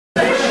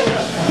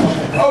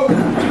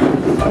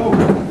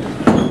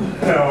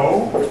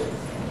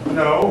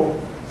No.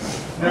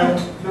 No,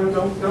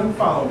 don't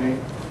follow me. You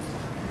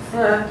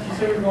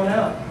said we were going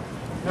out.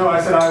 No,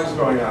 I said I was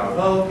going out.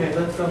 Oh, okay,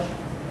 let's go.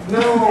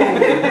 No.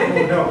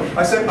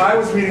 I said I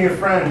was meeting a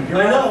friend.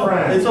 You're not a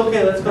friend. It's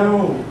okay, let's go.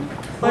 No.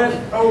 But,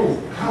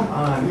 oh, come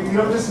on. You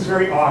know, this is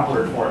very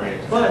awkward for me.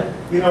 What?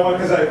 You know what,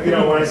 because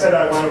when I said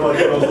I wanted like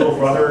those little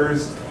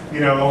brothers,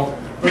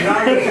 but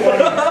now you're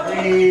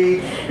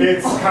 23,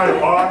 it's kind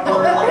of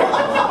awkward.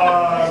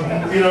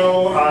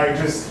 I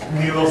just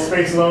need a little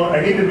space alone. I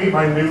need to meet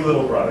my new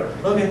little brother.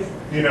 Okay.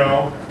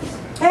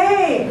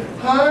 Hey!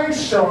 Hi,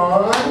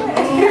 Sean.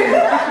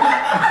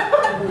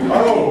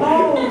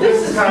 Oh,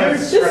 this is kind of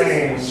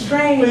strange.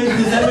 Strange. Wait,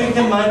 does that make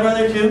him my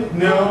brother too?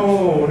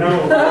 No.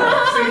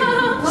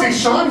 See,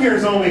 Sean here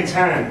is only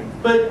 10,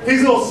 but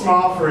he's a little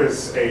small for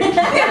his age. I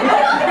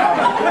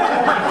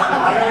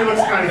know he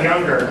looks kind of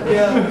younger.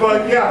 Yeah.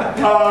 But yeah,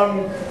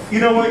 you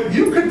know what?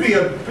 You could be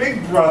a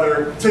big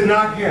brother to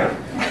not him.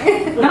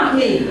 Not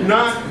me.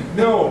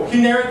 No. Can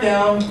you narrow it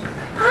down?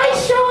 Hi,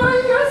 Sean.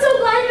 I'm so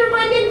glad you're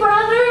my big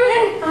brother.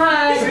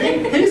 Hi.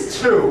 See,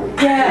 he's 2.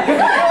 Yeah.